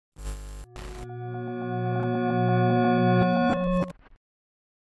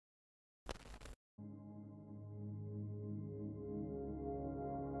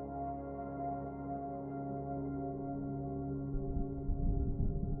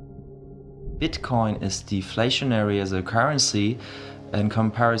Bitcoin is deflationary as a currency in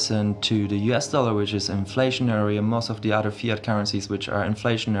comparison to the US dollar, which is inflationary, and most of the other fiat currencies which are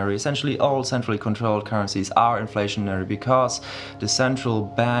inflationary. Essentially all centrally controlled currencies are inflationary because the central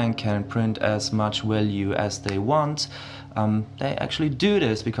bank can print as much value as they want. They actually do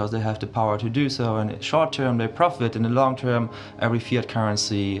this because they have the power to do so, and in the short term they profit. In the long term, every fiat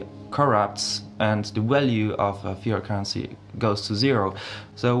currency corrupts and the value of a fiat currency goes to zero.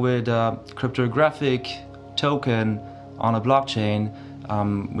 So with a cryptographic token on a blockchain,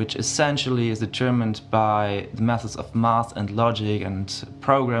 which essentially is determined by the methods of math and logic and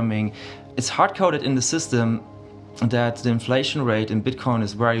programming, it's hard-coded in the system that the inflation rate in Bitcoin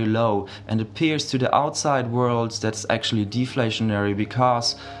is very low, and it appears to the outside world that's actually deflationary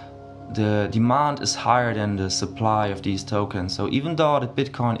because the demand is higher than the supply of these tokens. So even though the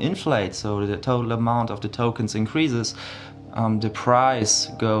Bitcoin inflates, so the total amount of the tokens increases, the price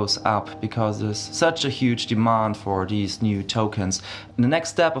goes up because there's such a huge demand for these new tokens. In the next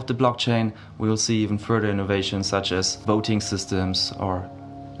step of the blockchain, we will see even further innovations such as voting systems, or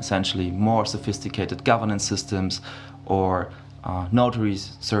essentially more sophisticated governance systems, or notary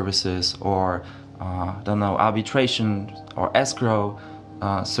services, or arbitration or escrow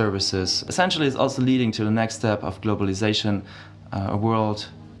services. Essentially, it's also leading to the next step of globalization, a world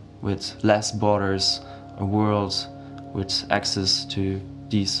with less borders, a world with access to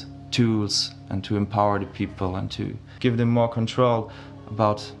these tools, and to empower the people and to give them more control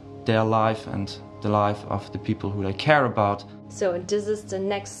about their life and the life of the people who they care about. So this is the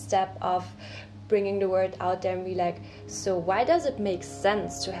next step of bringing the word out there and be like, so why does it make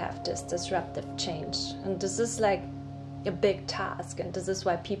sense to have this disruptive change? And this is like a big task, and this is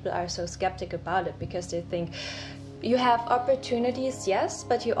why people are so skeptic about it, because they think you have opportunities, yes,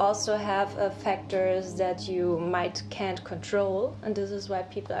 but you also have factors that you can't control, and this is why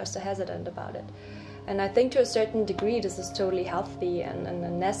people are so hesitant about it. And I think to a certain degree this is totally healthy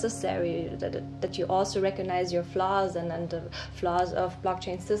and necessary, that you also recognize your flaws and the flaws of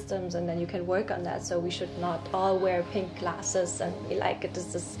blockchain systems, and then you can work on that. So we should not all wear pink glasses and be like,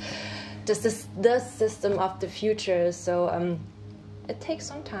 this is the system of the future. So it takes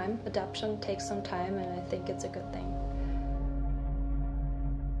some time, adoption takes some time, and I think it's a good thing.